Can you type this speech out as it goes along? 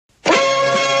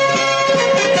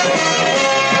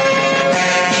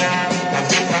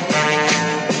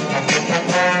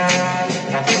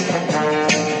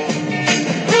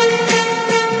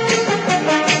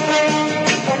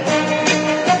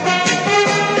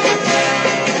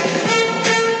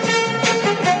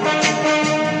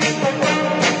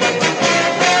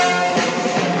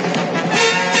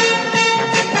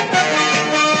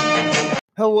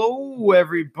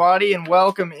everybody, and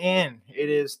welcome in. It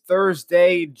is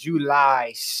Thursday,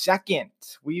 July 2nd.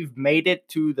 We've made it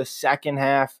to the second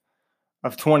half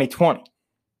of 2020.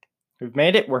 We've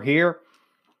made it. We're here.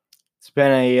 It's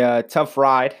been a tough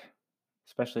ride,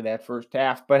 especially that first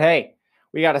half. But hey,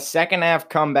 we got a second half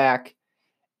comeback,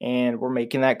 and we're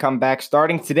making that comeback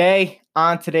starting today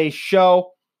on today's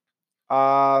show. We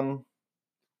got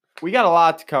a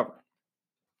lot to cover.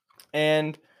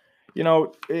 And,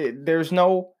 there's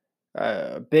no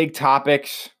big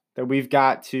topics that we've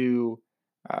got to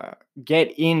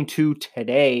get into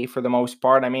today for the most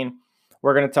part. I mean,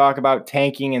 we're going to talk about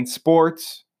tanking in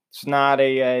sports. It's not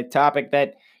a topic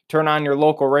that turn on your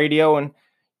local radio and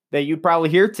that you'd probably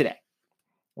hear today.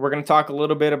 We're going to talk a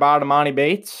little bit about Emoni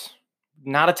Bates.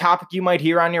 Not a topic you might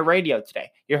hear on your radio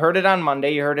today. You heard it on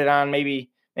Monday. You heard it on maybe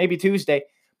Tuesday.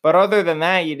 But other than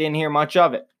that, you didn't hear much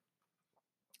of it.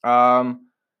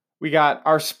 We got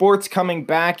our sports coming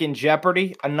back in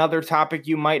Jeopardy, another topic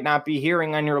you might not be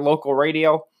hearing on your local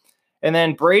radio. And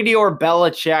then Brady or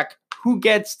Belichick, who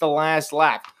gets the last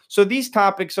laugh? So these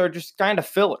topics are just kind of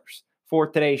fillers for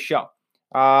today's show.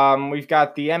 We've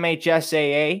got the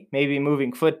MHSAA, maybe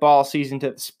moving football season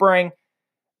to the spring.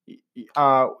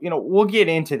 We'll get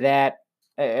into that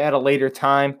at a later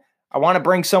time. I want to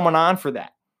bring someone on for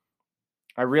that.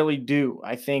 I really do.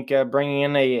 I think bringing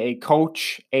in a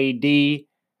coach, AD,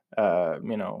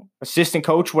 assistant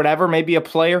coach, whatever, maybe a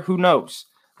player, who knows,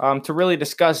 to really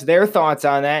discuss their thoughts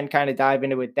on that and kind of dive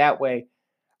into it that way.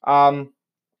 But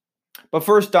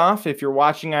first off, if you're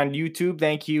watching on YouTube,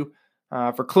 thank you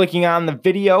for clicking on the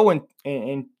video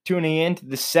and tuning in to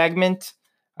the segment.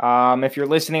 If you're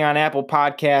listening on Apple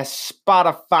Podcasts,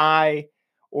 Spotify,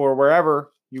 or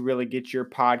wherever you really get your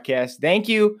podcast, thank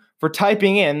you for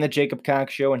typing in the Jacob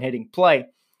Cox Show and hitting play.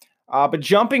 But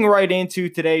jumping right into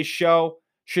today's show,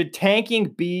 should tanking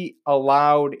be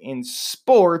allowed in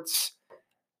sports?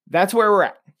 That's where we're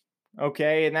at,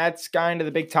 okay? And that's kind of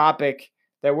the big topic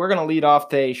that we're going to lead off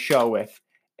today's show with.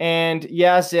 And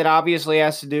yes, it obviously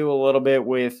has to do a little bit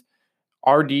with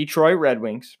our Detroit Red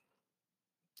Wings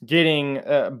getting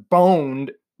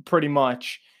boned pretty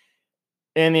much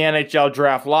in the NHL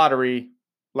draft lottery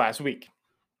last week.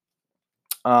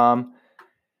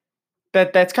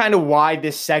 That's kind of why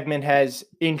this segment has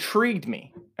intrigued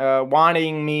me,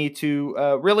 wanting me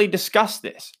to really discuss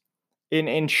this.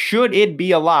 And should it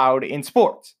be allowed in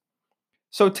sports?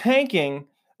 So tanking,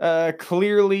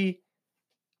 clearly,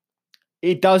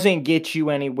 it doesn't get you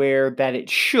anywhere that it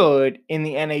should in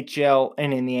the NHL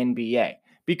and in the NBA.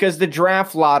 Because the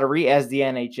draft lottery, as the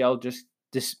NHL just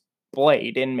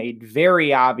displayed and made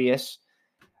very obvious,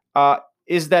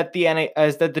 is that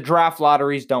the draft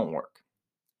lotteries don't work.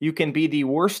 You can be the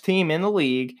worst team in the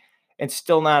league and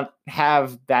still not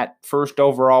have that first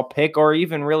overall pick or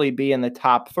even really be in the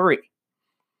top 3.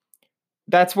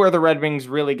 That's where the Red Wings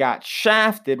really got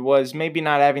shafted, was maybe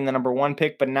not having the number 1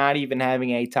 pick, but not even having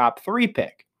a top 3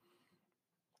 pick.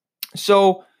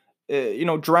 So,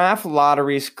 draft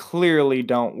lotteries clearly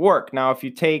don't work. Now, if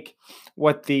you take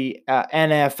what the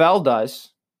NFL does,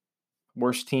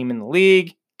 worst team in the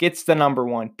league, gets the number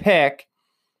 1 pick,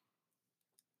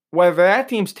 whether that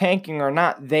team's tanking or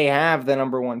not, they have the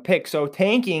number 1 pick. So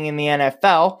tanking in the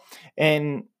NFL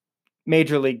and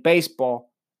Major League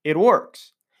Baseball, it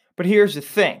works. But here's the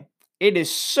thing. It is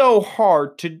so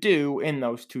hard to do in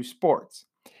those two sports.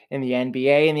 In the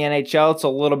NBA and the NHL, it's a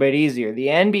little bit easier. The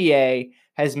NBA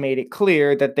has made it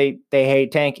clear that they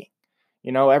hate tanking.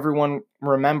 Everyone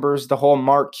remembers the whole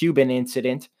Mark Cuban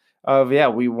incident of,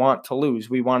 we want to lose.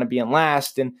 We want to be in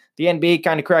last. And the NBA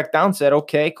kind of cracked down and said,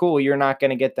 okay, cool, you're not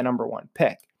going to get the number 1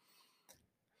 pick.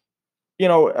 You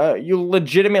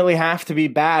legitimately have to be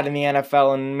bad in the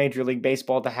NFL and Major League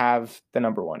Baseball to have the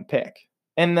number 1 pick.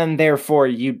 And then, therefore,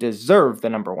 you deserve the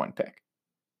number 1 pick.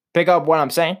 Pick up what I'm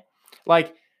saying?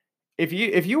 Like, if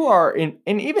you are in,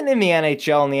 and even in the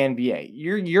NHL and the NBA,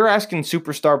 you're asking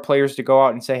superstar players to go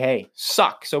out and say, hey,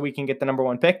 suck so we can get the number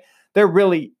 1 pick. They're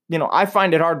really, I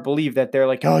find it hard to believe that they're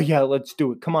like, oh yeah, let's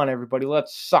do it. Come on, everybody,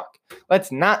 let's suck.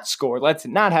 Let's not score. Let's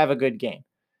not have a good game.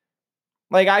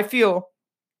 Like, I feel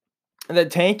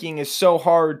that tanking is so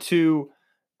hard to,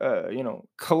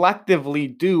 collectively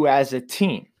do as a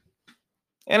team.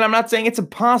 And I'm not saying it's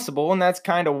impossible, and that's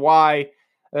kind of why,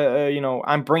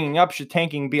 I'm bringing up, should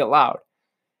tanking be allowed?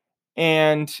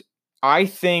 And I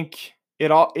think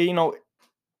it all,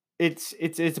 it's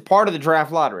a part of the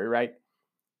draft lottery, right?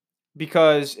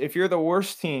 Because if you're the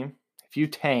worst team, if you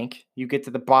tank, you get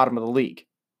to the bottom of the league,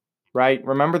 right?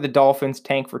 Remember the Dolphins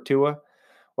tank for Tua?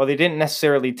 Well, they didn't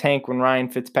necessarily tank when Ryan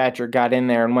Fitzpatrick got in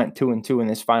there and went 2-2 in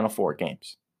his final 4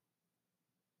 games,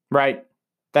 right?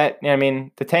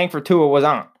 The tank for Tua was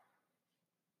on.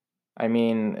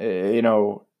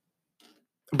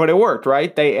 But it worked,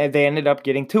 right? They ended up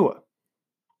getting Tua.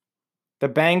 The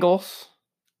Bengals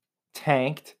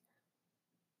tanked,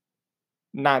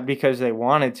 not because they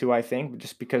wanted to, I think, but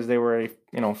just because they were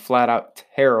a flat out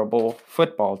terrible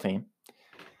football team.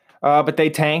 But they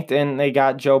tanked and they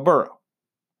got Joe Burrow.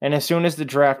 And as soon as the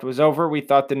draft was over, we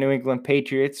thought the New England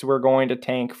Patriots were going to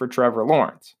tank for Trevor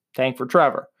Lawrence. Tank for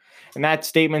Trevor. And that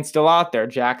statement's still out there.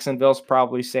 Jacksonville's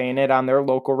probably saying it on their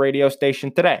local radio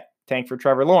station today. Tank for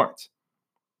Trevor Lawrence.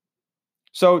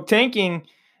 So tanking,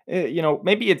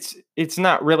 maybe it's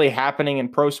not really happening in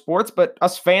pro sports, but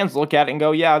us fans look at it and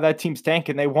go, yeah, that team's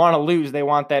tanking. They want to lose. They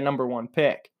want that number one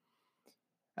pick.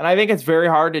 And I think it's very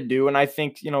hard to do. And I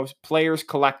think, players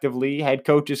collectively, head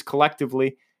coaches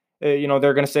collectively, they're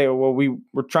going to say, well,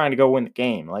 we're trying to go win the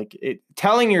game. Like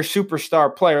telling your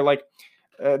superstar player, like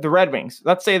the Red Wings,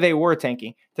 let's say they were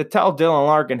tanking, to tell Dylan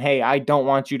Larkin, hey, I don't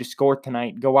want you to score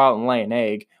tonight. Go out and lay an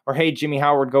egg. Or, hey, Jimmy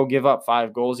Howard, go give up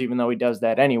 5 goals, even though he does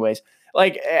that anyways.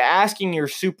 Like asking your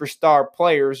superstar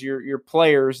players, your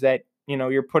players that,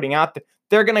 you're putting out there,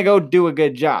 they're going to go do a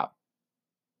good job.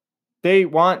 They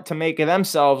want to make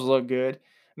themselves look good.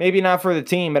 Maybe not for the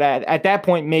team, but at that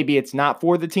point, maybe it's not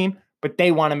for the team, but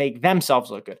they want to make themselves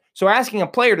look good. So asking a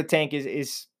player to tank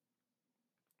is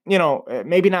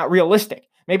maybe not realistic.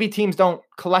 Maybe teams don't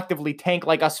collectively tank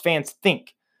like us fans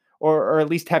think, or at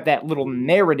least have that little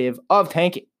narrative of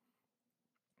tanking.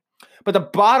 But the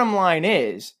bottom line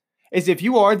is if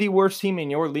you are the worst team in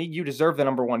your league, you deserve the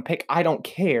number one pick. I don't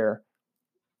care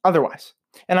otherwise.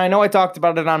 And I know I talked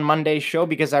about it on Monday's show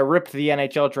because I ripped the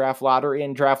NHL draft lottery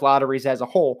and draft lotteries as a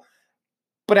whole.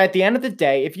 But at the end of the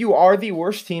day, if you are the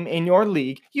worst team in your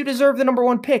league, you deserve the number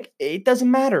one pick. It doesn't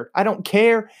matter. I don't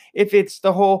care if it's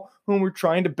the whole when we're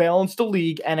trying to balance the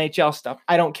league NHL stuff.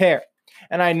 I don't care.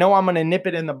 And I know I'm going to nip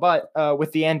it in the butt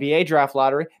with the NBA draft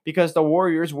lottery because the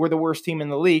Warriors were the worst team in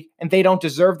the league and they don't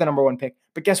deserve the number one pick.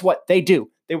 But guess what? They do.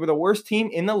 They were the worst team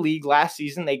in the league last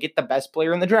season. They get the best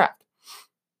player in the draft.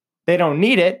 They don't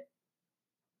need it.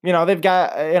 They've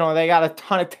got, they got a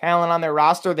ton of talent on their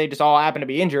roster. They just all happen to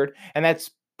be injured. And that's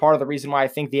part of the reason why I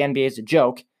think the NBA is a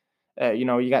joke.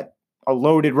 You got a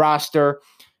loaded roster.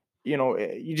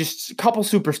 You just a couple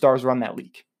superstars run that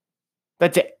league.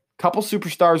 That's it. Couple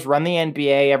superstars run the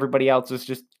NBA. Everybody else is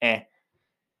just eh.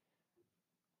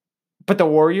 But the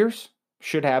Warriors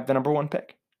should have the number one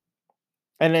pick.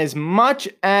 And as much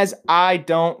as I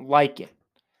don't like it,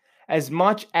 as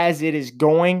much as it is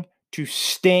going to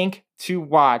stink to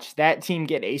watch that team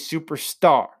get a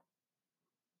superstar,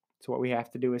 it's what we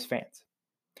have to do as fans.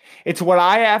 It's what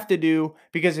I have to do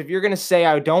because if you're going to say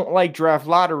I don't like draft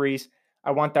lotteries,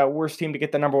 I want that worst team to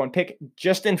get the number one pick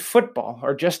just in football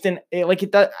or just in like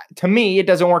it does. To me, it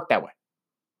doesn't work that way.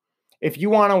 If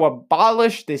you want to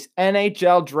abolish this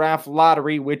NHL draft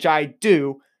lottery, which I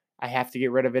do, I have to get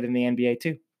rid of it in the NBA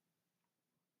too.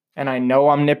 And I know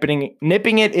I'm nipping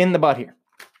it in the butt here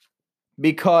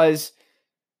because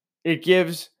it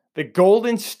gives the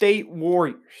Golden State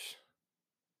Warriors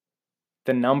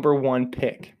the number one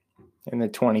pick in the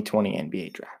 2020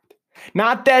 NBA draft.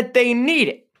 Not that they need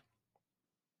it,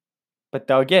 but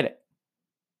they'll get it.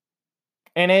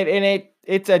 And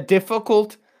it's a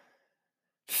difficult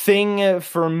thing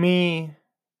for me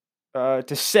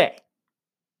to say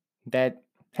that,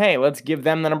 hey, let's give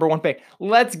them the number one pick.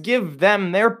 Let's give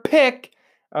them their pick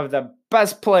of the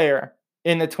best player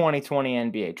in the 2020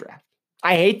 NBA draft.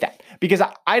 I hate that because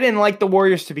I didn't like the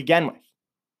Warriors to begin with.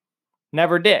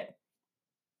 Never did.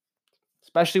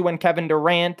 Especially when Kevin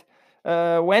Durant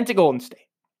went to Golden State.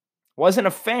 Wasn't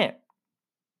a fan.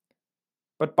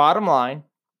 But bottom line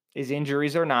is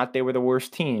injuries or not, they were the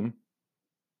worst team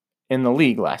in the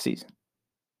league last season.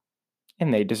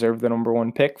 And they deserve the number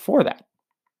one pick for that.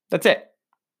 That's it.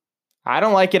 I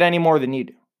don't like it any more than you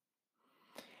do.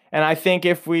 And I think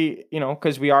if we,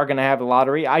 because we are going to have a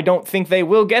lottery, I don't think they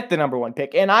will get the number one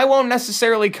pick. And I won't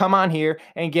necessarily come on here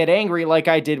and get angry like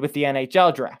I did with the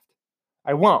NHL draft.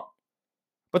 I won't.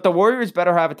 But the Warriors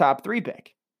better have a top 3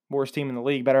 pick. Worst team in the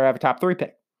league better have a top 3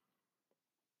 pick.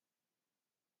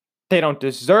 They don't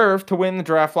deserve to win the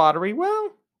draft lottery.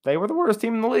 Well, they were the worst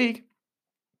team in the league.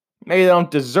 Maybe they don't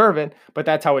deserve it, but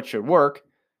that's how it should work.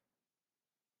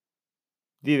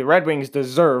 The Red Wings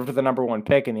deserved the number one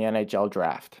pick in the NHL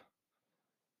draft.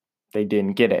 They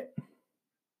didn't get it.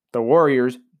 The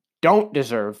Warriors don't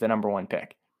deserve the number one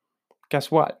pick. Guess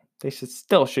what? They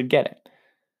still should get it.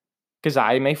 Because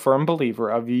I am a firm believer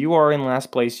of you are in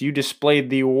last place. You displayed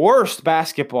the worst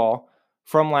basketball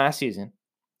from last season.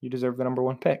 You deserve the number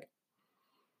one pick.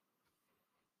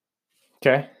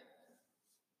 Okay?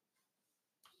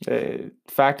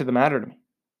 Fact of the matter to me.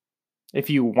 If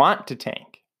you want to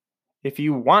tank, if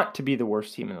you want to be the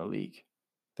worst team in the league,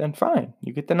 then fine,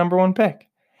 you get the number one pick.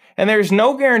 And there's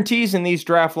no guarantees in these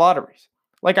draft lotteries.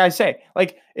 Like I say,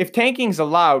 like if tanking's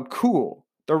allowed, cool.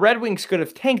 The Red Wings could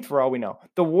have tanked for all we know.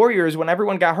 The Warriors, when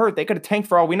everyone got hurt, they could have tanked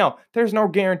for all we know. There's no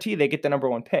guarantee they get the number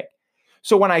one pick.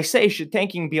 So when I say should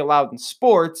tanking be allowed in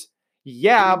sports,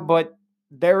 yeah, but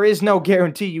there is no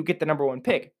guarantee you get the number one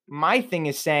pick. My thing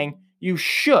is saying you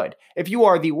should. If you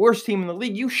are the worst team in the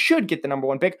league, you should get the number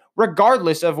one pick,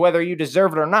 regardless of whether you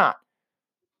deserve it or not.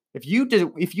 If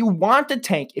you want to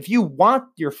tank, if you want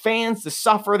your fans to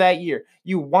suffer that year,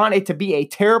 you want it to be a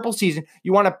terrible season,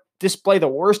 you want to display the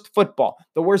worst football,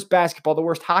 the worst basketball, the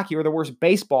worst hockey, or the worst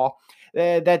baseball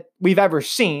that we've ever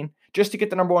seen just to get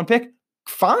the number one pick,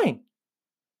 fine.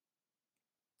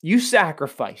 You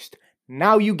sacrificed.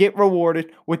 Now you get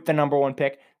rewarded with the number one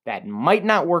pick. That might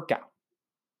not work out.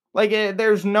 Like,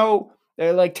 there's no,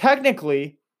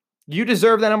 technically, you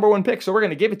deserve the number one pick, so we're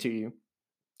going to give it to you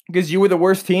because you were the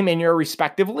worst team in your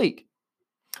respective league.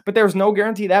 But there's no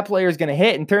guarantee that player is going to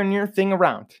hit and turn your thing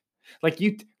around. Like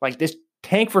this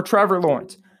tank for Trevor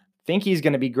Lawrence. I think he's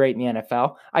going to be great in the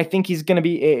NFL. I think he's going to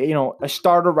be, a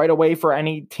starter right away for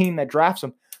any team that drafts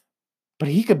him. But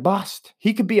he could bust.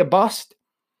 He could be a bust.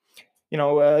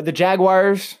 The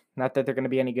Jaguars, not that they're going to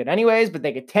be any good anyways, but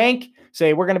they could tank,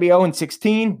 say we're going to be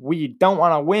 0-16. We don't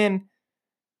want to win.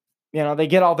 They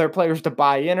get all their players to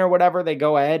buy in or whatever. They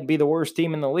go ahead and be the worst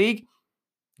team in the league,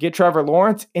 get Trevor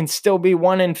Lawrence, and still be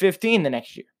 1-15 the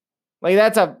next year. Like,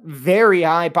 that's a very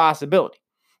high possibility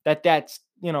that's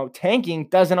tanking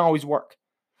doesn't always work.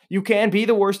 You can be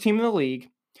the worst team in the league,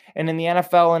 and in the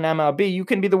NFL and MLB, you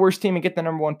can be the worst team and get the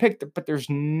number one pick, but there's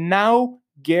no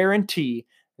guarantee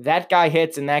that guy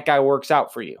hits and that guy works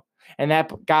out for you. And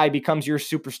that guy becomes your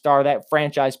superstar, that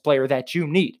franchise player that you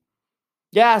need.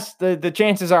 Yes, the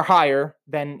chances are higher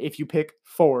than if you pick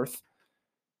fourth,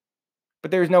 but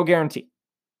there's no guarantee.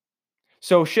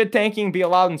 So should tanking be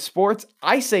allowed in sports?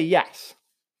 I say yes.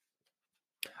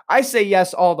 I say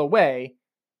yes all the way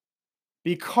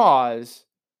because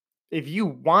if you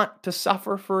want to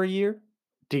suffer for a year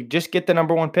to just get the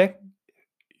number one pick,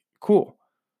 cool.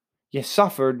 You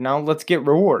suffered, now let's get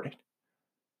rewarded.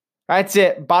 That's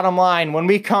it. Bottom line, when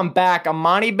we come back,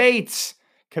 Emoni Bates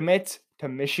commits to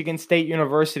Michigan State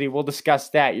University. We'll discuss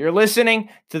that. You're listening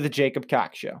to The Jacob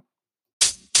Cox Show.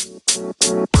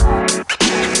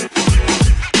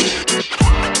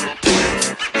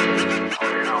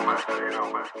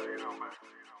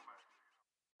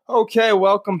 Okay,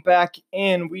 welcome back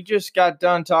in. We just got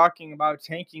done talking about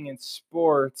tanking in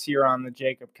sports here on The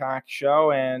Jacob Cox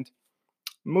Show, and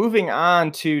moving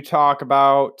on to talk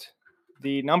about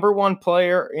the number one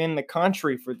player in the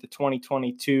country for the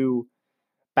 2022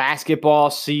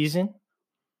 basketball season.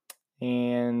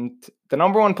 And the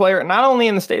number one player, not only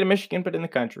in the state of Michigan, but in the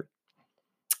country.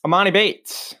 Emoni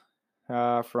Bates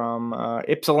from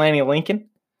Ypsilanti, Lincoln.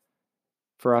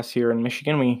 For us here in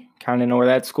Michigan, we kind of know where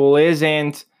that school is,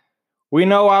 and we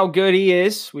know how good he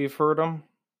is. We've heard him.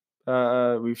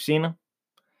 We've seen him.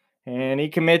 And he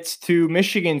commits to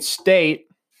Michigan State,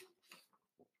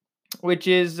 which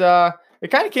is, it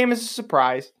kind of came as a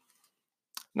surprise.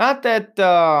 Not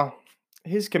that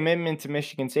his commitment to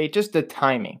Michigan State, just the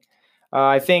timing.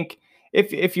 I think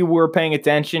if you were paying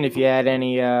attention, if you had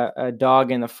any a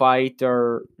dog in the fight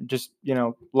or just,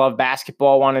 love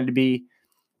basketball, wanted to be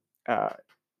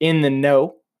in the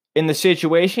know in the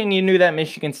situation, you knew that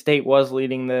Michigan State was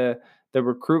leading the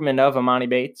recruitment of Emoni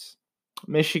Bates.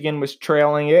 Michigan was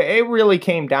trailing. It really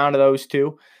came down to those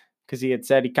two because he had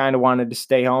said he kind of wanted to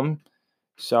stay home.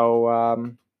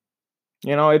 So,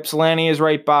 Ypsilanti is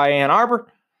right by Ann Arbor.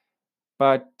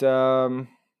 But Tom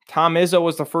Izzo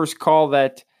was the first call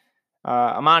that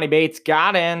Emoni Bates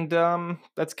got, and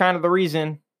that's kind of the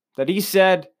reason that he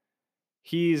said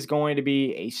he's going to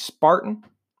be a Spartan.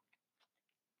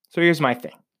 So here's my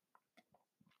thing.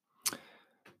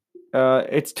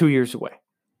 It's 2 years away.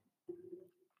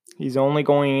 He's only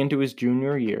going into his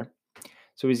junior year.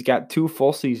 So he's got 2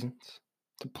 full seasons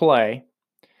to play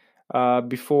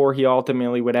before he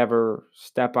ultimately would ever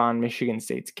step on Michigan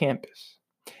State's campus.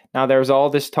 Now, there's all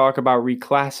this talk about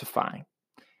reclassifying.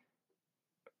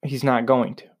 He's not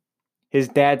going to. His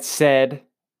dad said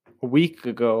a week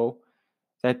ago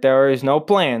that there is no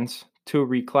plans to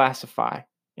reclassify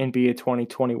and be a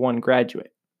 2021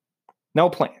 graduate. No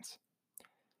plans.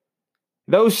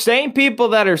 Those same people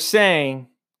that are saying,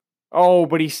 oh,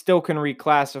 but he still can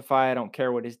reclassify, I don't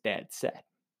care what his dad said,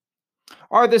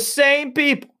 are the same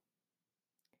people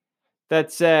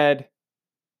that said,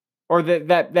 or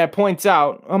that points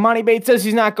out, Emoni Bates says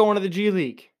he's not going to the G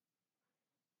League.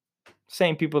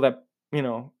 Same people that,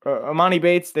 Emoni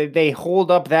Bates, they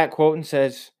hold up that quote and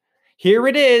says, here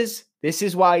it is. This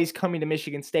is why he's coming to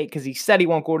Michigan State, because he said he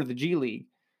won't go to the G League,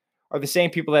 are the same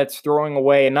people that's throwing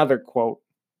away another quote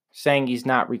saying he's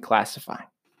not reclassifying.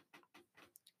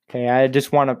 Okay, I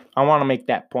want to make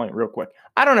that point real quick.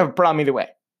 I don't have a problem either way.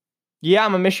 Yeah,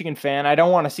 I'm a Michigan fan. I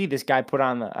don't want to see this guy put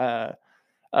on the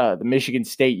Michigan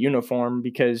State uniform,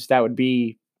 because that would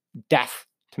be death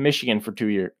to Michigan for 2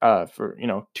 years,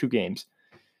 2 games.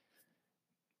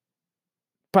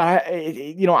 But,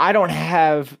 I don't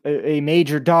have a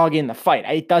major dog in the fight.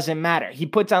 It doesn't matter. He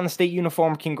puts on the state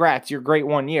uniform. Congrats. You're great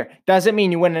 1 year. Doesn't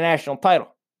mean you win a national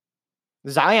title.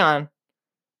 Zion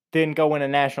didn't go win a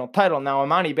national title. Now,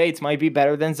 Emoni Bates might be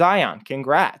better than Zion.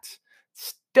 Congrats.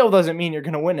 Still doesn't mean you're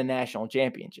going to win a national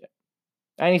championship.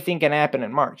 Anything can happen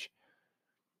in March.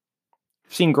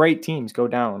 I've seen great teams go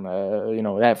down,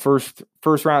 that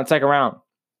first round, second round,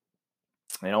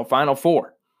 Final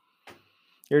Four.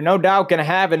 You're no doubt going to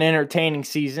have an entertaining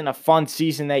season, a fun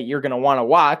season that you're going to want to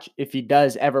watch if he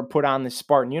does ever put on the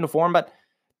Spartan uniform. But,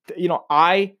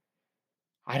 I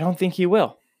don't think he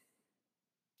will.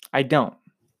 I don't.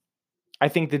 I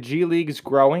think the G League is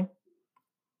growing.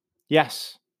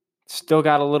 Yes, still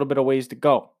got a little bit of ways to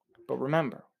go. But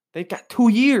remember, they've got 2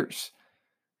 years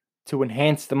to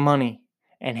enhance the money,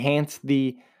 enhance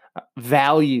the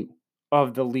value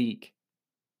of the league.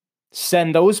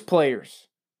 Send those players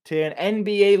to an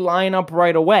NBA lineup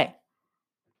right away.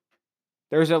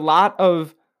 There's a lot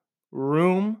of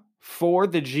room for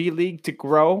the G League to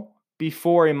grow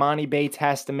before Emoni Bates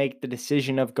has to make the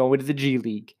decision of going to the G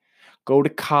League, go to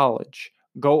college,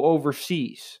 go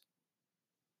overseas.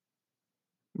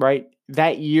 Right?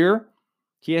 That year,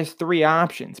 he has 3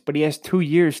 options, but he has 2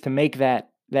 years to make that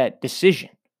decision.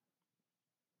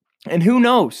 And who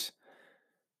knows?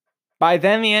 By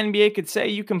then, the NBA could say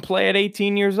you can play at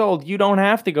 18 years old. You don't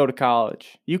have to go to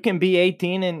college. You can be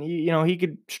 18 and, he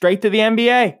could straight to the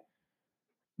NBA.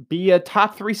 Be a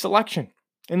top 3 selection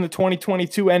in the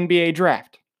 2022 NBA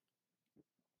draft.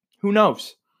 Who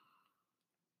knows?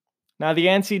 Now, the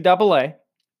NCAA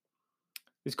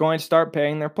is going to start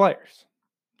paying their players.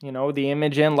 The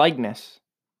image and likeness,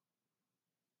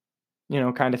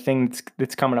 kind of thing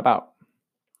that's coming about.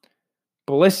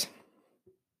 But listen,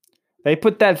 they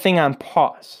put that thing on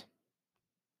pause.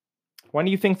 When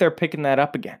do you think they're picking that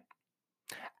up again?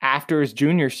 After his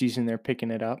junior season, they're picking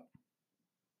it up.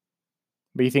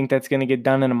 But you think that's going to get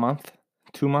done in a month,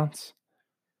 2 months?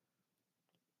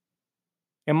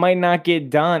 It might not get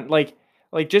done. Like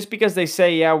just because they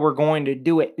say, yeah, we're going to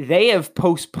do it, they have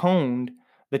postponed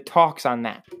the talks on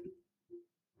that.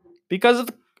 Because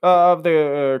of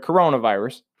the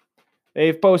coronavirus,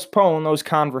 they've postponed those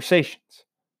conversations.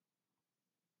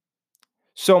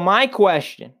 So my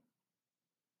question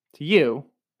to you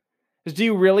is, do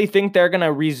you really think they're going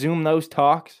to resume those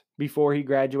talks before he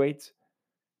graduates?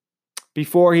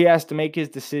 Before he has to make his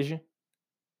decision?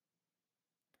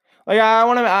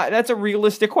 That's a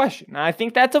realistic question. I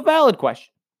think that's a valid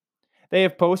question. They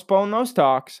have postponed those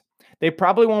talks. They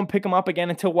probably won't pick him up again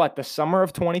until the summer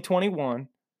of 2021.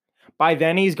 By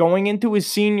then, he's going into his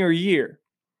senior year.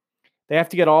 They have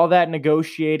to get all that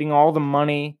negotiating, all the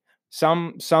money.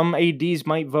 Some ADs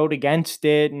might vote against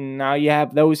it, and now you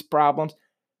have those problems.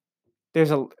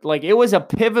 It was a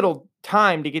pivotal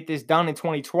time to get this done in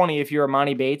 2020 if you're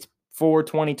Emoni Bates for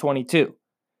 2022.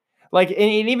 And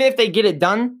even if they get it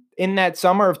done in that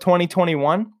summer of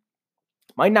 2021,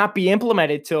 might not be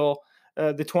implemented till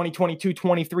the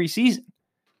 2022-23 season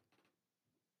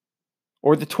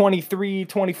or the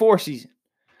 23-24 season.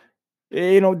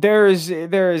 There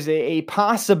is a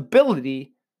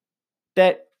possibility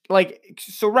that,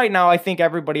 so right now I think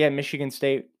everybody at Michigan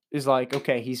State is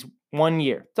okay, he's 1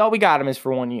 year. That's all we got him is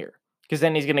for 1 year, because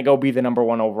then he's going to go be the number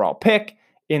 1 overall pick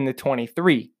in the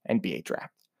 23 NBA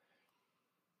draft.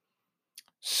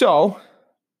 So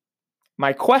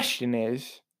my question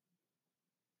is,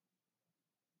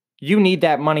 you need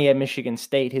that money at Michigan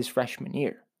State his freshman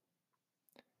year.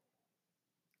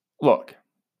 Look,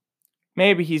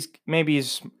 maybe he's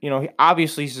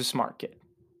obviously he's a smart kid.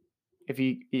 If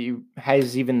he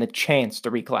has even the chance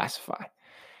to reclassify,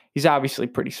 he's obviously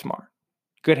pretty smart.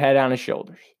 Good head on his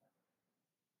shoulders.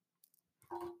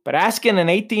 But asking an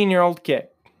 18-year-old kid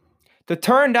to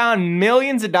turn down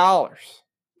millions of dollars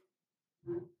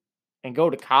and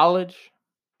go to college,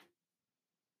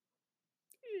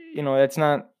 that's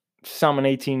not some an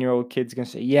 18-year-old kid's going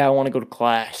to say, yeah, I want to go to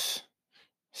class.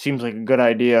 Seems like a good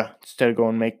idea, instead of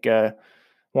going make $1-2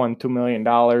 million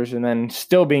and then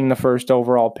still being the first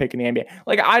overall pick in the NBA.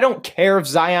 I don't care if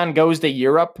Zion goes to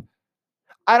Europe.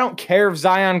 I don't care if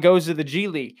Zion goes to the G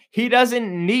League. He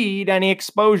doesn't need any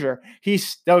exposure. He's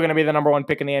still going to be the number 1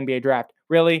 pick in the NBA draft.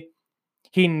 Really?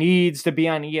 He needs to be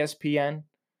on ESPN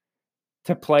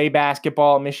to play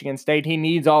basketball at Michigan State. He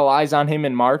needs all eyes on him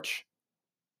in March.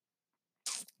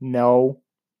 No.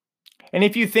 And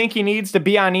if you think he needs to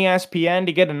be on ESPN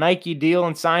to get a Nike deal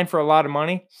and sign for a lot of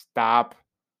money, stop.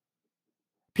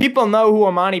 People know who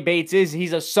Emoni Bates is.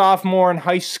 He's a sophomore in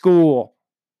high school.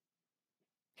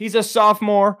 He's a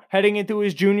sophomore heading into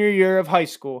his junior year of high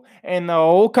school. And the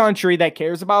whole country that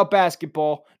cares about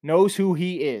basketball knows who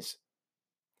he is.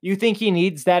 You think he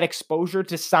needs that exposure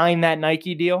to sign that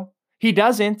Nike deal? He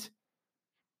doesn't.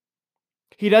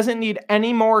 He doesn't need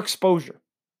any more exposure.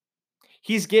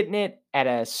 He's getting it at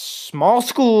a small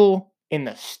school in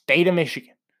the state of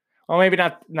Michigan. Well, maybe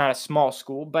not a small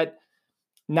school, but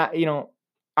not,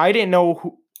 I didn't know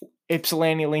who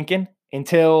Ypsilanti Lincoln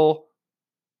until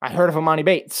I heard of Emoni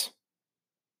Bates.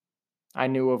 I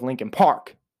knew of Lincoln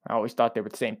Park. I always thought they were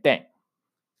the same thing.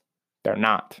 They're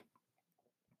not.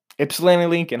 Ypsilanti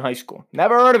Lincoln High School.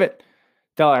 Never heard of it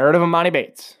until I heard of Emoni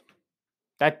Bates.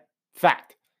 That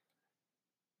fact.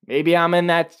 Maybe I'm in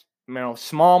that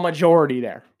small majority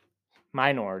there.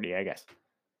 Minority, I guess.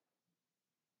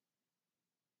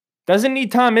 Doesn't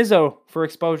need Tom Izzo for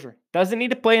exposure. Doesn't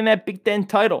need to play in that Big Ten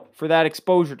title for that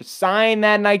exposure, to sign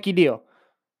that Nike deal,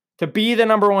 to be the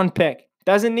number 1 pick.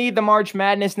 Doesn't need the March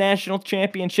Madness National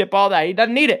Championship, all that. He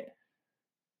doesn't need it.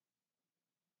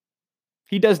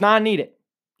 He does not need it.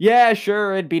 Yeah,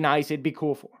 sure, it'd be nice. It'd be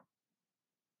cool for him.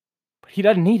 But he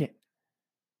doesn't need it.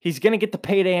 He's going to get the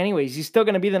payday anyways. He's still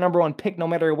going to be the number 1 pick no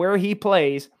matter where he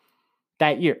plays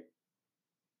that year.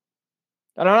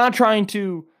 And I'm not trying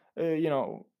to,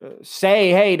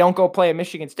 say, hey, don't go play at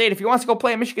Michigan State. If he wants to go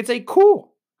play at Michigan State,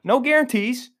 cool. No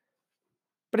guarantees.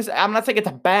 But I'm not saying it's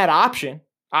a bad option.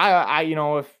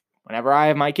 If whenever I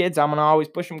have my kids, I'm going to always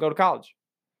push them to go to college.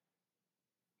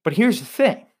 But here's the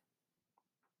thing.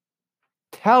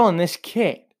 Telling this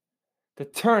kid to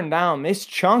turn down this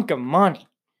chunk of money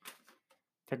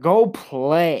to go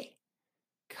play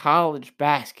college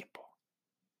basketball.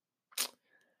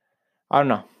 I don't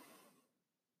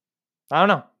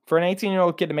know. For an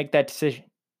 18-year-old kid to make that decision.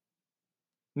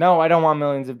 No, I don't want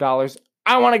millions of dollars.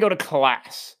 I want to go to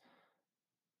class.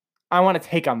 I want to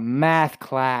take a math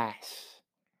class.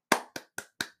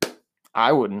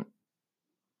 I wouldn't.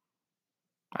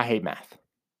 I hate math.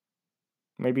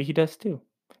 Maybe he does too.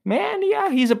 Man, yeah,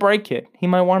 he's a bright kid. He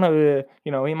might want to,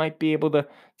 he might be able to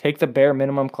take the bare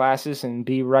minimum classes and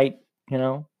be right,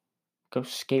 go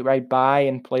skate right by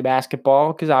and play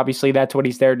basketball, because obviously that's what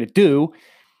he's there to do.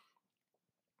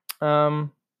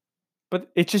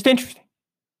 But it's just interesting.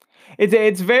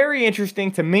 It's very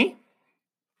interesting to me.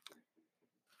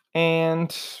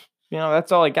 And,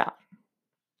 that's all I got.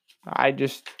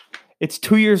 It's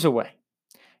 2 years away.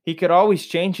 He could always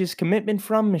change his commitment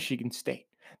from Michigan State.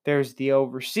 There's the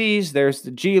overseas, there's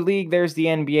the G League, there's the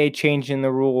NBA changing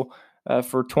the rule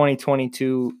for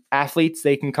 2022 athletes.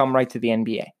 They can come right to the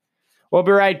NBA. We'll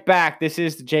be right back. This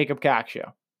is the Jacob Cox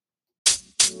Show.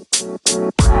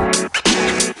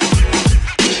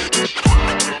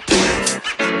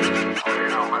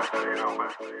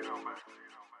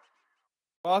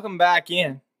 Welcome back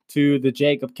in to the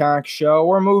Jacob Cox Show.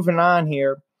 We're moving on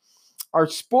here. Are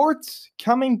sports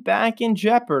coming back in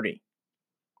jeopardy?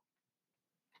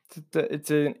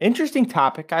 It's an interesting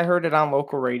topic. I heard it on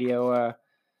local radio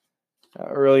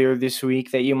earlier this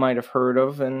week that you might have heard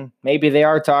of, and maybe they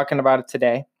are talking about it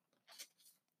today.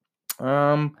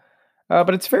 But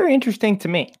it's very interesting to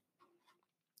me.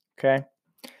 Okay.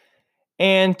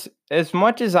 And as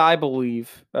much as I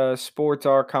believe sports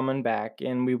are coming back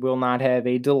and we will not have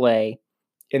a delay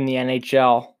in the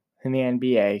NHL and the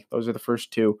NBA, those are the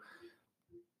first two.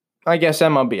 I guess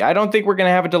MLB. I don't think we're going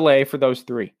to have a delay for those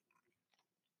three.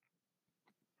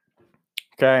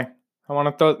 Okay. I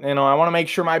want to make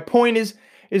sure my point is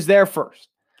there first.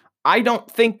 I don't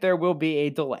think there will be a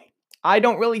delay. I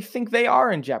don't really think they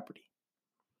are in jeopardy.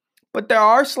 But there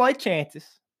are slight chances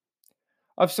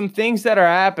of some things that are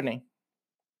happening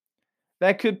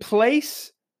that could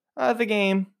place the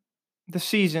game, the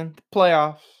season, the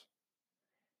playoffs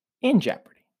in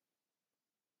jeopardy.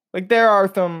 Like there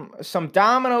are some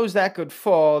dominoes that could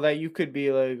fall that you could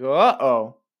be like,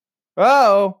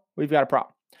 we've got a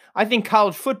problem. I think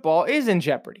college football is in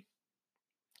jeopardy.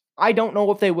 I don't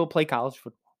know if they will play college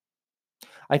football.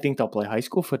 I think they'll play high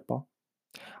school football.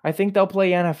 I think they'll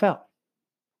play NFL.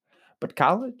 But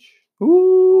college?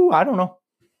 I don't know.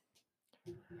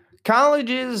 College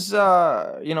is,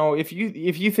 if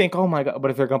you think, oh my God,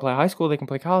 but if they're going to play high school, they can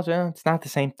play college. It's not the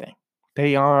same thing.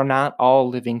 They are not all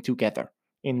living together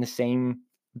in the same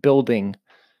building.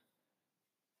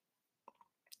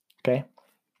 Okay.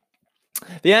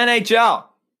 The NHL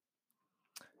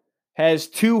has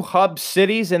 2 hub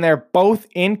cities, and they're both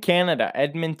in Canada,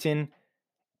 Edmonton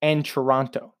and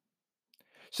Toronto.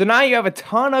 So now you have a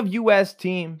ton of U.S.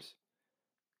 teams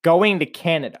going to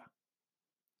Canada.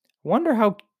 Wonder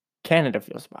how Canada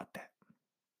feels about that.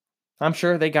 I'm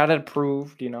sure they got it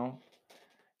approved,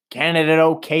 Canada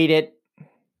okayed it.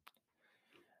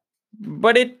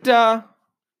 But it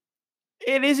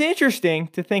is interesting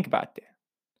to think about that.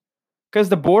 Because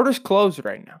the border's closed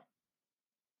right now.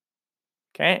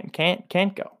 Can't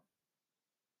go.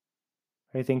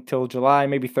 I think till July,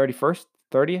 maybe 31st,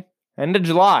 30th, end of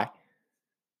July.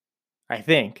 I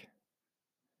think.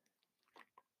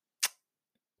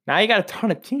 Now you got a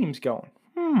ton of teams going.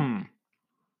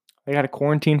 They got to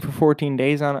quarantine for 14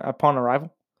 days upon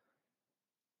arrival.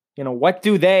 What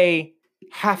do they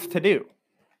have to do?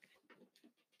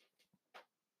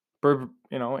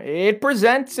 It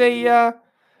presents a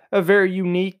very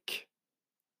unique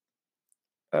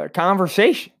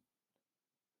conversation.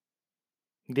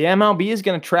 The MLB is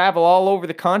going to travel all over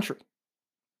the country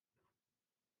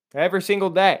every single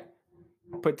day.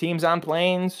 Put teams on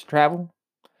planes, travel.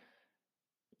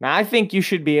 Now, I think you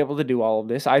should be able to do all of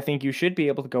this. I think you should be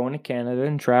able to go into Canada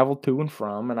and travel to and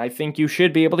from. And I think you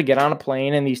should be able to get on a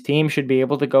plane, and these teams should be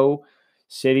able to go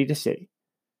city to city.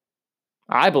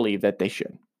 I believe that they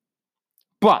should.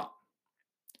 But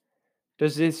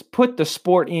does this put the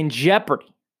sport in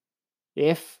jeopardy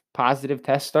if positive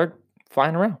tests start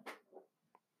flying around?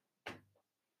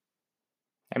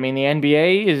 I mean, the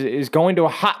NBA is going to a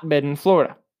hotbed in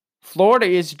Florida. Florida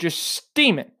is just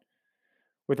steaming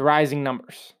with rising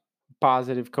numbers,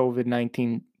 positive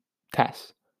COVID-19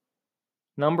 tests.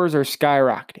 Numbers are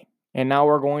skyrocketing. And now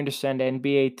we're going to send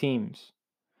NBA teams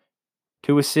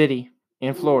to a city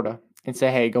in Florida and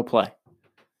say, hey, go play.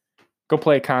 Go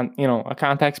play a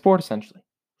contact sport, essentially.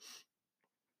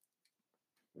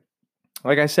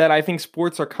 Like I said, I think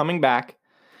sports are coming back,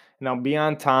 and they'll be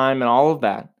on time and all of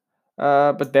that.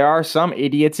 But there are some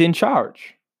idiots in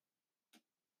charge.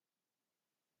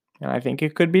 And I think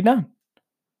it could be done.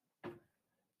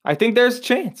 I think there's a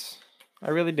chance. I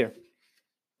really do.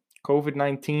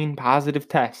 COVID-19 positive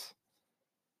tests.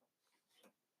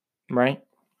 Right?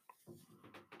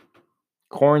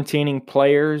 Quarantining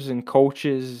players and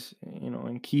coaches,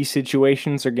 in key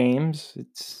situations or games.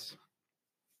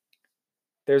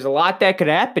 There's a lot that could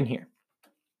happen here.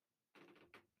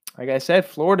 Like I said,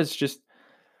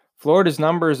 Florida's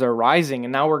numbers are rising,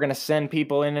 and now we're going to send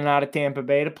people in and out of Tampa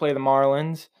Bay to play the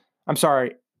Marlins. I'm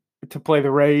sorry, to play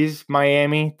the Rays,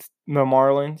 Miami, the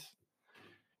Marlins.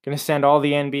 Going to send all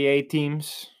the NBA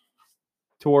teams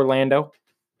to Orlando.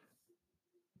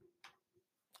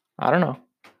 I don't know.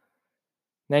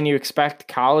 Then you expect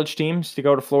college teams to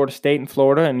go to Florida State and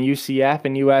Florida and UCF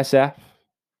and USF.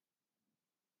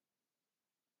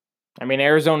 I mean,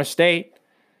 Arizona State,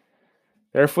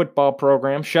 their football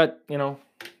program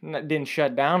didn't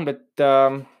shut down,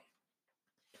 but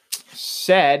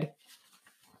said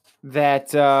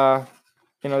that,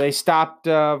 they stopped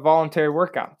voluntary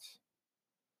workouts.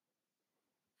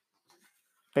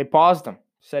 They paused them,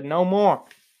 said no more.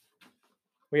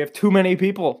 We have too many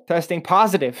people testing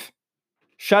positive.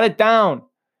 Shut it down.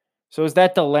 So is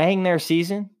that delaying their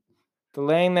season?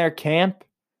 Delaying their camp?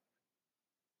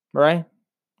 Right?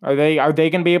 Are they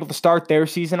going to be able to start their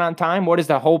season on time? What does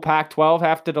the whole Pac-12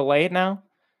 have to delay it now?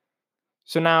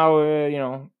 So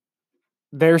now,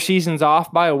 their season's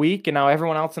off by a week, and now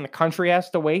everyone else in the country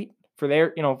has to wait for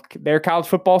their college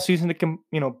football season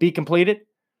to be completed.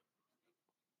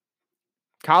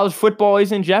 College football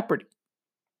is in jeopardy.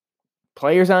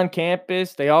 Players on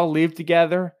campus, they all live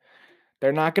together.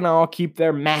 They're not going to all keep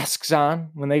their masks on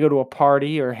when they go to a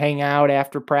party or hang out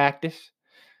after practice.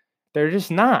 They're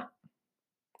just not.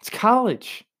 It's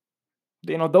college.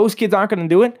 Those kids aren't going to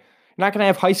do it. You're not going to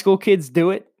have high school kids do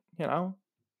it.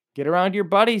 Get around your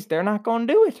buddies. They're not going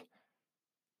to do it.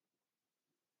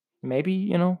 Maybe,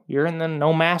 you're in the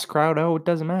no mask crowd. Oh, it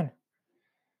doesn't matter.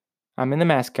 I'm in the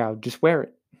mask crowd. Just wear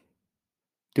it.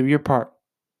 Do your part.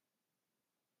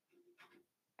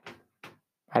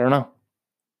 I don't know.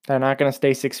 They're not going to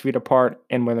stay 6 feet apart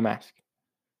and wear the mask.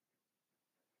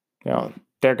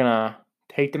 They're going to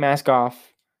take the mask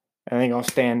off and they're going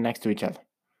to stand next to each other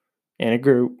in a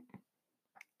group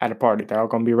at a party. They're all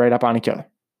going to be right up on each other.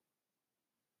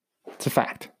 It's a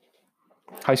fact.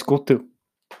 High school too.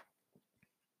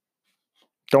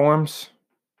 Dorms.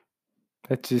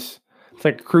 It's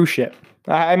like a cruise ship.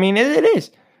 I mean, it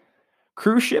is.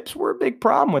 Cruise ships were a big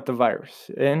problem with the virus,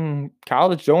 and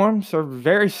college dorms are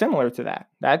very similar to that.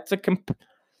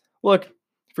 Look,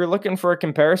 If you're looking for a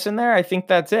comparison there, I think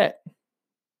that's it.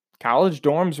 College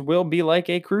dorms will be like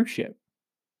a cruise ship.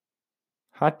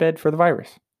 Hotbed for the virus.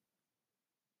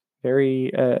 Very,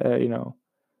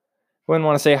 wouldn't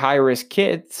want to say high-risk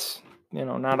kids.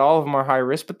 Not all of them are high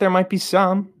risk, but there might be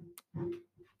some.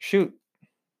 Shoot.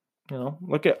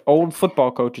 Look at old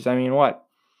football coaches. I mean, what?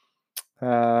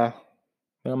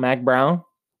 Mac Brown.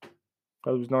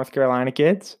 Those North Carolina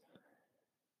kids.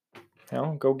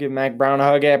 Go give Mac Brown a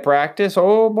hug at practice.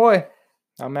 Oh, boy.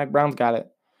 Now Mac Brown's got it.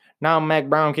 Now Mac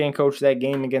Brown can't coach that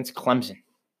game against Clemson.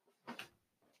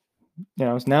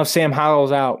 Now Sam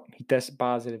Howell's out. He tested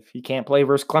positive. He can't play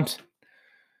versus Clemson.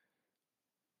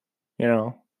 I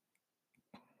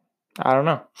don't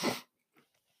know.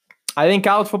 I think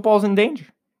college football is in danger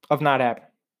of not happening.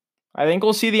 I think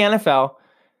we'll see the NFL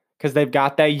because they've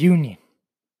got that union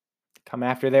come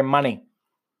after their money.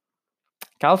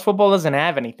 College football doesn't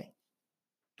have anything.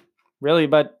 Really,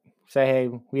 but say, hey,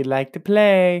 we'd like to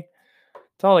play.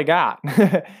 That's all they got.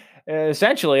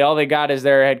 Essentially, all they got is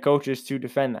their head coaches to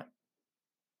defend them.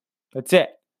 That's it.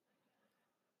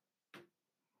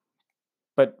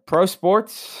 But pro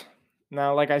sports,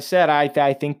 now, like I said,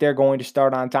 I think they're going to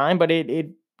start on time. But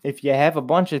if you have a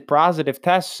bunch of positive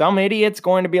tests, some idiot's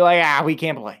going to be like, we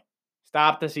can't play.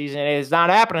 Stop the season. It's not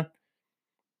happening.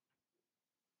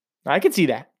 I can see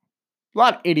that. A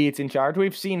lot of idiots in charge.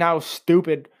 We've seen how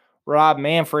stupid Rob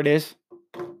Manfred is.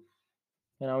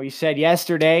 He said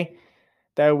yesterday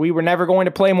that we were never going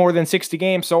to play more than 60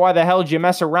 games, so why the hell did you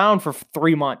mess around for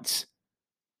 3 months?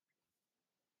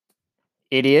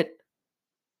 Idiot.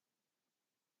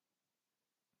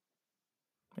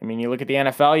 I mean, you look at the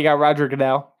NFL, you got Roger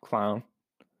Goodell, clown.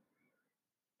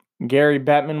 Gary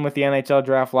Bettman with the NHL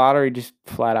draft lottery just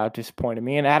flat out disappointed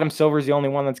me. And Adam Silver's the only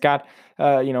one that's got,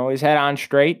 his head on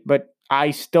straight, but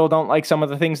I still don't like some of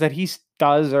the things that he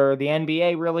does or the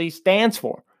NBA really stands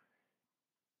for.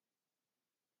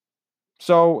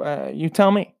 So you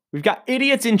tell me. We've got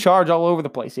idiots in charge all over the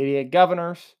place. Idiot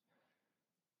governors,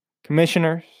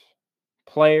 commissioners,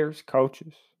 players,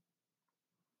 coaches,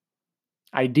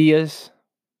 ideas.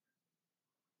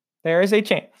 There is a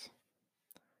chance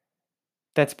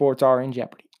that sports are in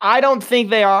jeopardy. I don't think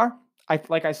they are.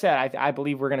 Like I said, I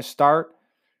believe we're going to start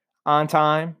on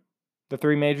time. The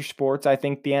 3 major sports. I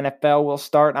think the NFL will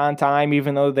start on time,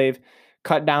 even though they've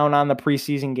cut down on the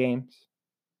preseason games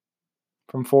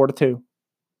from 4 to 2.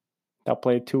 They'll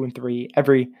play 2 and 3.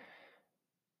 Every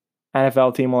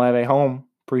NFL team will have a home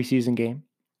preseason game.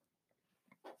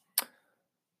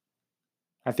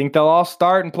 I think they'll all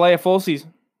start and play a full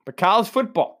season. But college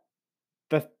football,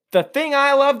 the thing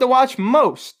I love to watch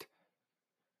most,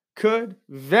 could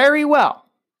very well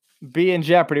be in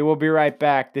jeopardy. We'll be right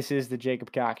back. This is the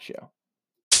Jacob Cox Show.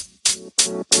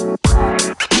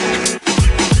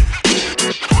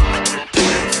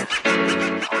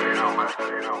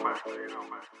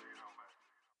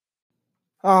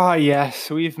 Ah, yes,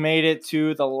 we've made it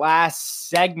to the last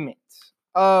segment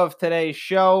of today's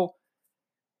show.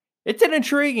 It's an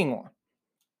intriguing one.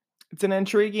 It's an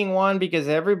intriguing one because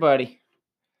everybody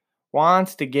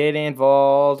wants to get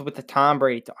involved with the Tom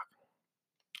Brady talk.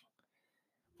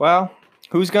 Well,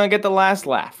 who's going to get the last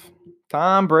laugh?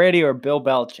 Tom Brady or Bill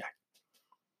Belichick?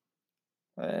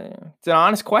 It's an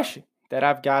honest question that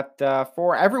I've got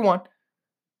for everyone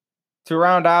to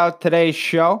round out today's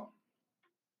show.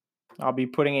 I'll be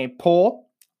putting a poll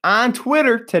on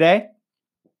Twitter today.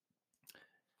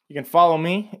 You can follow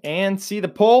me and see the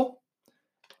poll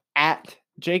at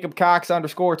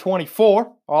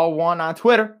JacobCox_24, all one on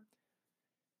Twitter.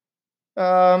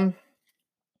 And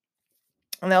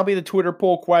that'll be the Twitter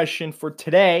poll question for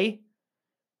today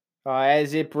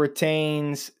as it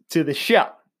pertains to the show.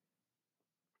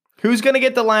 Who's going to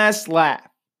get the last laugh?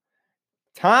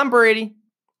 Tom Brady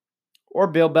or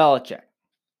Bill Belichick?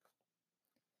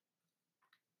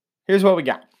 Here's what we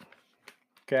got.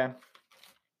 Okay.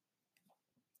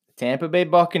 Tampa Bay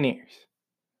Buccaneers.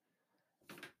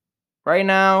 Right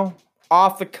now,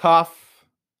 off the cuff,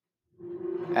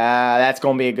 that's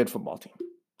going to be a good football team.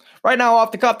 Right now,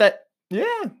 off the cuff,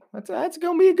 that's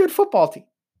going to be a good football team.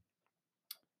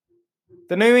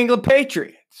 The New England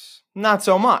Patriots, not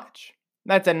so much.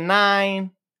 That's a 9-8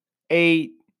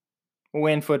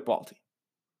 win football team.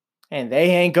 And they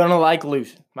ain't going to like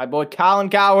losing. My boy Colin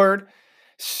Cowherd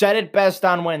said it best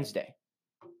on Wednesday.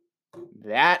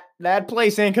 That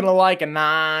place ain't going to like a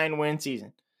 9-win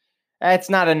season. That's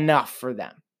not enough for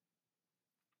them.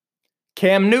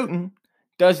 Cam Newton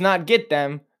does not get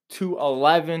them to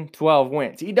 11-12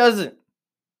 wins. He doesn't.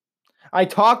 I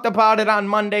talked about it on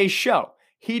Monday's show.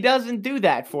 He doesn't do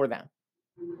that for them.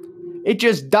 It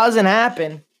just doesn't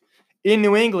happen in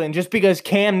New England just because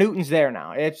Cam Newton's there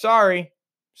now. Sorry.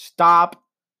 Stop.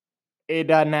 It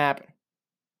doesn't happen.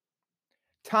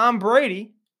 Tom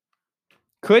Brady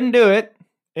couldn't do it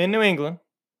in New England,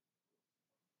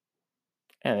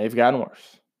 and they've gotten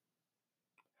worse.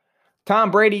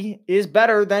 Tom Brady is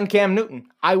better than Cam Newton.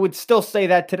 I would still say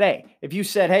that today. If you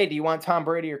said, hey, do you want Tom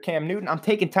Brady or Cam Newton? I'm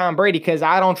taking Tom Brady because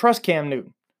I don't trust Cam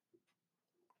Newton.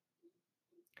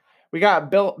 We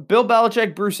got Bill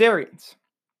Belichick, Bruce Arians.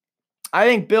 I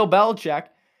think Bill Belichick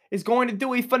is going to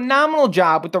do a phenomenal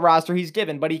job with the roster he's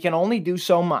given, but he can only do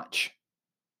so much.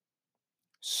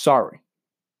 Sorry.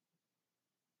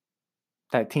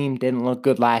 That team didn't look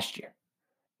good last year.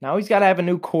 Now he's got to have a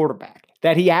new quarterback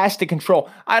that he has to control.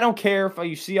 I don't care if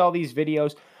you see all these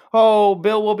videos. Oh,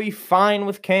 Bill will be fine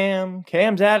with Cam.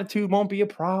 Cam's attitude won't be a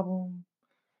problem.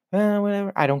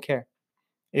 Whatever. I don't care.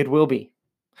 It will be.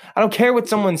 I don't care what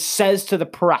someone says to the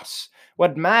press.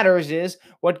 What matters is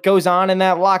what goes on in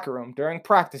that locker room during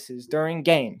practices, during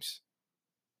games.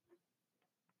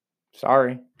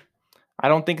 Sorry. I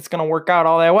don't think it's going to work out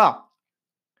all that well.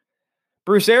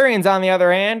 Bruce Arians, on the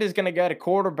other hand, is going to get a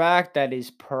quarterback that is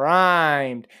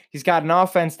primed. He's got an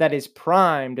offense that is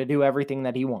primed to do everything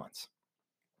that he wants.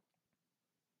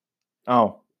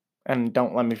 Oh, and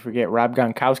don't let me forget Rob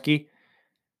Gronkowski.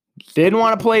 Didn't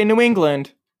want to play in New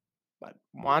England, but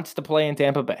wants to play in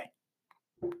Tampa Bay.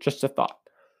 Just a thought.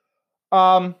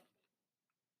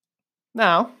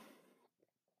 Now,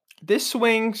 this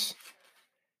swings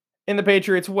in the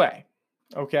Patriots' way.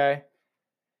 Okay.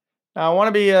 Now, I want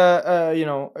to be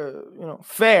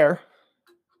fair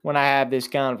when I have this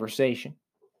conversation.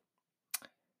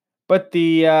 But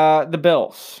the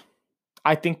Bills,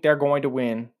 I think they're going to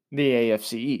win the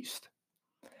AFC East.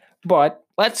 But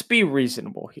let's be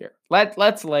reasonable here.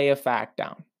 Let's lay a fact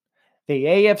down. The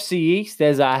AFC East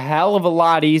is a hell of a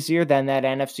lot easier than that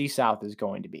NFC South is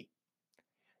going to be.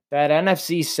 That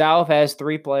NFC South has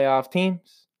 3 playoff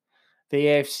teams. The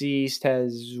AFC East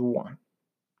has 1,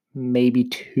 maybe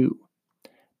 2.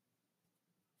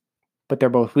 But they're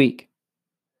both weak.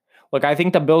 Look, I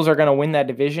think the Bills are going to win that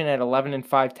division at 11-5,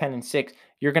 10-6.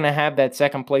 You're going to have that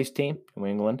second place team, New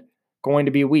England, going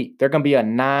to be weak. They're going to be a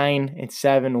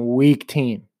 9-7 weak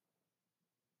team.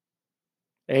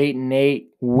 8-8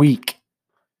 weak.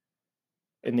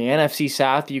 In the NFC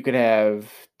South, you could have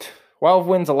 12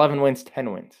 wins, 11 wins,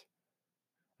 10 wins.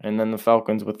 And then the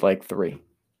Falcons with like 3.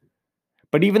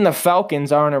 But even the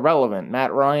Falcons aren't irrelevant.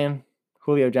 Matt Ryan,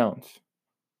 Julio Jones.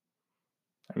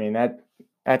 I mean,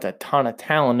 that's a ton of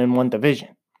talent in one division.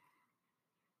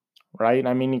 Right?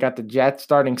 I mean, you got the Jets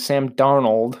starting Sam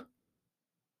Darnold.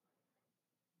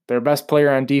 Their best player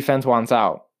on defense wants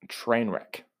out. Train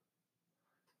wreck.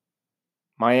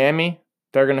 Miami,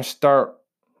 they're going to start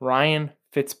Ryan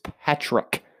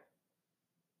Fitzpatrick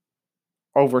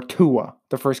over Tua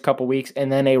the first couple weeks, and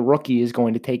then a rookie is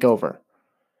going to take over.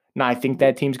 Now, I think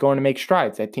that team's going to make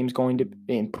strides. That team's going to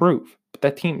improve. But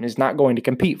that team is not going to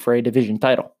compete for a division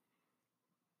title.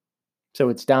 So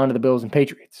it's down to the Bills and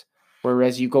Patriots.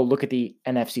 Whereas you go look at the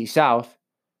NFC South,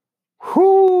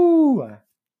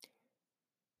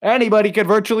 anybody could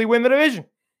virtually win the division.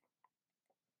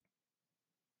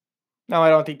 Now, I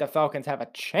don't think the Falcons have a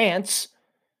chance.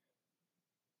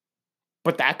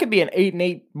 But that could be an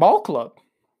 8-8 ball club.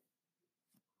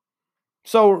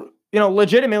 So,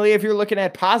 legitimately, if you're looking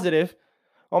at positive,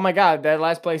 oh my God, that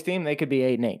last place team, they could be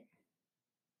 8-8.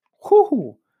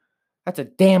 Whoo! That's a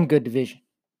damn good division.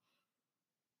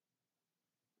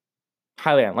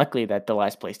 Highly unlikely that the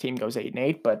last place team goes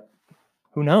 8-8, but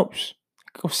who knows?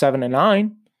 Go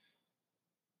 7-9.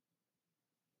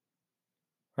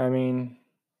 I mean,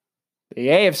 the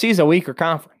AFC is a weaker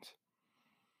conference.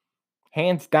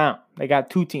 Hands down. They got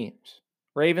 2 teams.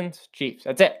 Ravens, Chiefs.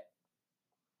 That's it.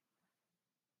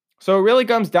 So it really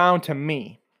comes down to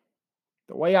me.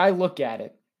 The way I look at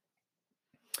it.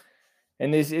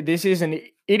 And this is an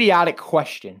idiotic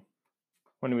question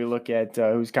when we look at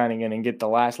who's kind of going to get the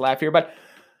last laugh here. But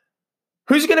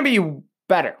who's going to be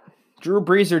better? Drew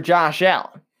Brees or Josh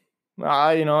Allen?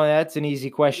 That's an easy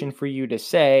question for you to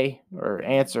say or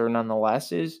answer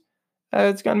nonetheless. It's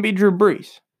going to be Drew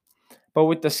Brees. But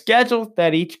with the schedule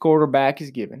that each quarterback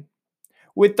is given,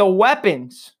 with the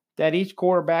weapons that each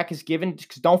quarterback is given,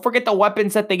 because don't forget the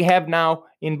weapons that they have now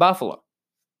in Buffalo.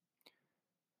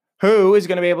 Who is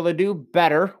going to be able to do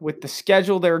better with the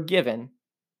schedule they're given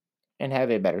and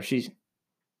have a better season?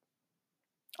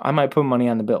 I might put money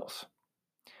on the Bills.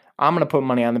 I'm going to put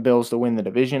money on the Bills to win the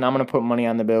division. I'm going to put money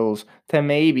on the Bills to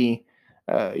maybe,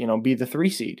 be the 3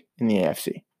 seed in the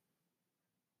AFC.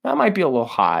 That might be a little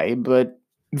high, but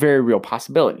very real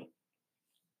possibility.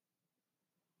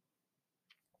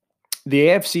 The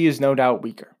AFC is no doubt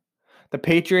weaker. The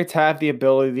Patriots have the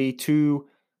ability to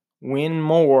win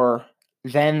more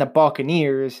than the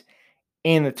Buccaneers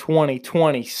in the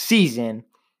 2020 season,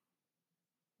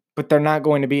 but they're not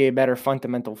going to be a better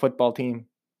fundamental football team.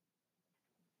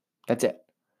 That's it.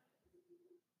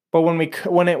 But when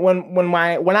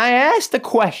I asked the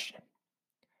question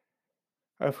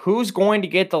of who's going to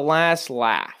get the last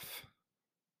laugh,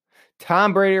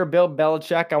 Tom Brady or Bill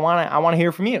Belichick, I want to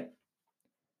hear from you.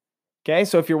 Okay,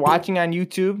 so if you're watching on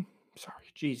YouTube,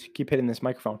 keep hitting this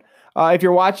microphone. If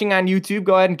you're watching on YouTube,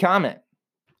 go ahead and comment.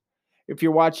 If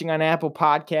you're watching on Apple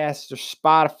Podcasts or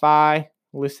Spotify,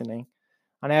 listening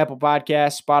on Apple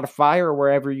Podcasts, Spotify, or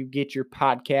wherever you get your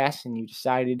podcasts, and you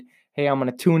decided, hey, I'm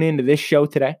going to tune into this show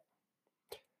today,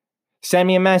 send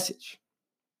me a message.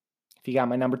 If you got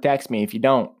my number, text me. If you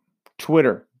don't,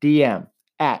 Twitter, DM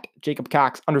at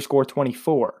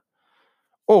JacobCox_24.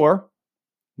 Or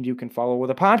you can follow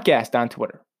with a podcast on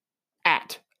Twitter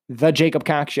at The Jacob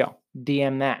Cox Show.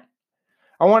 DM that.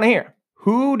 I want to hear,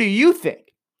 who do you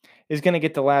think is going to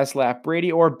get the last laugh,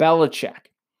 Brady or Belichick?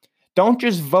 Don't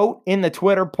just vote in the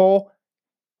Twitter poll.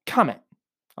 Comment.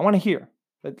 I want to hear.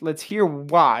 Let's hear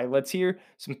why. Let's hear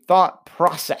some thought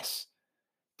process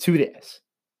to this.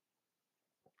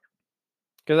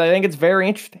 Because I think it's very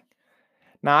interesting.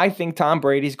 Now, I think Tom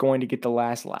Brady's going to get the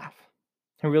last laugh.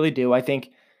 I really do. I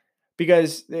think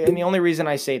because, and the only reason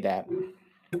I say that,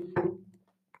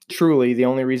 truly the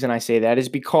only reason I say that is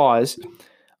because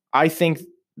I think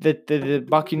that the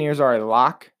Buccaneers are a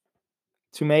lock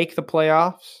to make the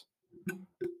playoffs,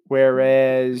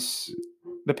 whereas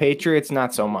the Patriots,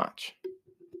 not so much.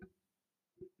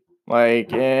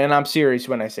 And I'm serious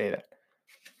when I say that.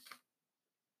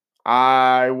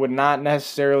 I would not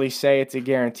necessarily say it's a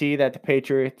guarantee that the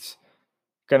Patriots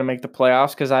are going to make the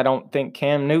playoffs because I don't think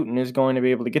Cam Newton is going to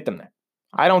be able to get them there.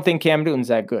 I don't think Cam Newton's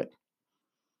that good.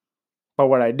 But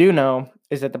what I do know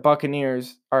is that the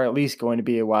Buccaneers are at least going to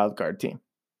be a wild card team.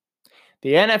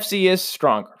 The NFC is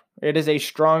stronger. It is a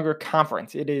stronger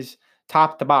conference. It is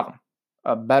top to bottom,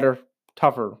 a better,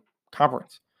 tougher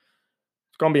conference.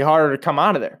 It's going to be harder to come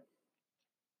out of there.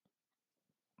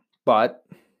 But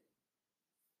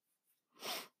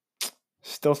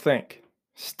Still think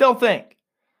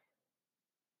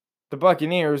the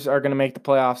Buccaneers are going to make the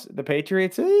playoffs. The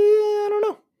Patriots, I don't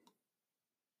know.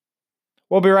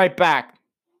 We'll be right back.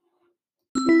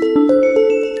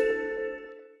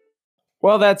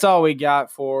 Well, that's all we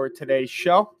got for today's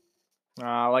show.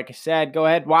 Like I said, go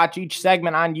ahead, watch each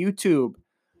segment on YouTube.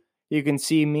 You can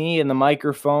see me in the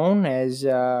microphone as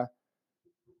you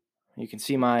can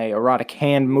see my erotic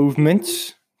hand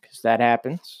movements, because that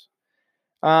happens.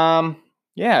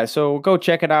 Yeah, so go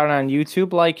check it out on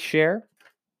YouTube. Like, share,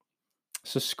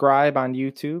 subscribe on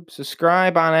YouTube,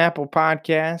 subscribe on Apple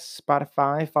Podcasts,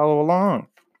 Spotify, follow along.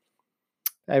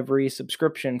 Every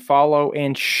subscription, follow,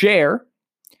 and share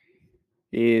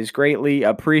is greatly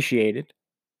appreciated.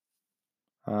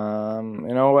 We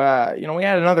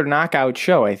had another knockout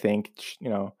show, I think.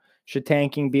 Should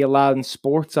tanking be allowed in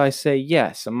sports? I say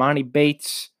yes. Emoni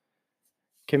Bates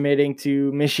committing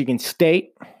to Michigan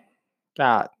State.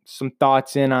 Got some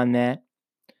thoughts in on that.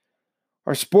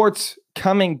 Are sports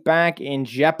coming back in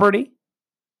jeopardy?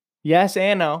 Yes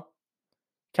and no.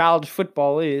 College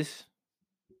football is.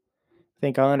 I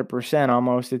think 100%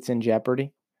 almost it's in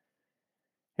jeopardy.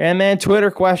 And then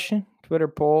Twitter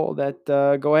poll that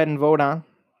go ahead and vote on.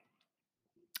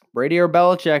 Brady or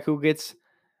Belichick, who gets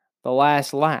the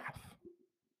last laugh?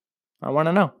 I want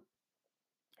to know.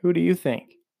 Who do you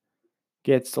think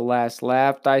gets the last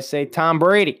laugh? I say Tom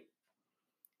Brady.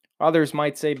 Others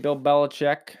might say Bill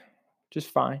Belichick. Just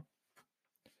fine.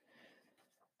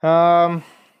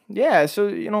 Yeah, so,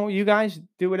 you guys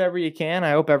do whatever you can. I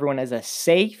hope everyone has a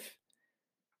safe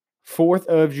 4th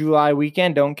of July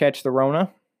weekend. Don't catch the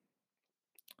Rona.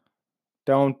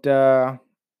 Don't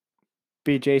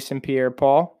be Jason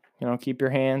Pierre-Paul. Keep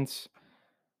your hands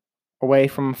away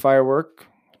from a firework.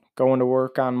 Going to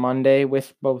work on Monday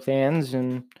with both hands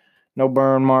and no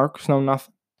burn marks, no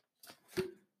nothing.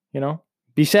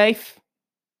 Be safe.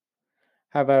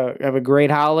 Have a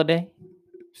great holiday.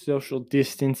 Social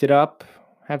distance it up.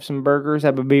 Have some burgers.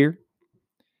 Have a beer.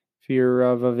 If you're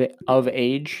of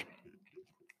age.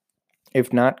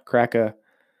 If not, crack a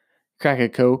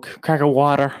Coke. Crack a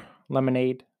water.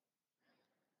 Lemonade.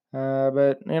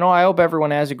 But I hope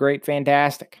everyone has a great,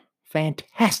 fantastic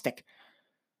 4th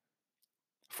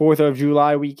of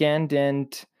July weekend.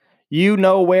 And you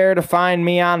know where to find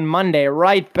me on Monday.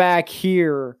 Right back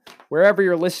here. Wherever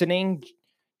you're listening,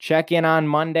 check in on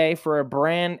Monday for a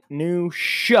brand new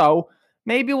show.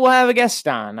 Maybe we'll have a guest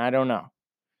on. I don't know.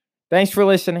 Thanks for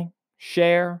listening.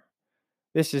 Share.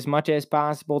 this as much as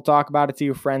possible. Talk about it to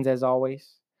your friends as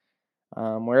always.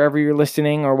 Wherever you're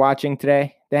listening or watching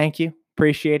today, thank you.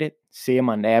 Appreciate it. See you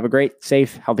Monday. Have a great,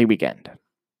 safe, healthy weekend.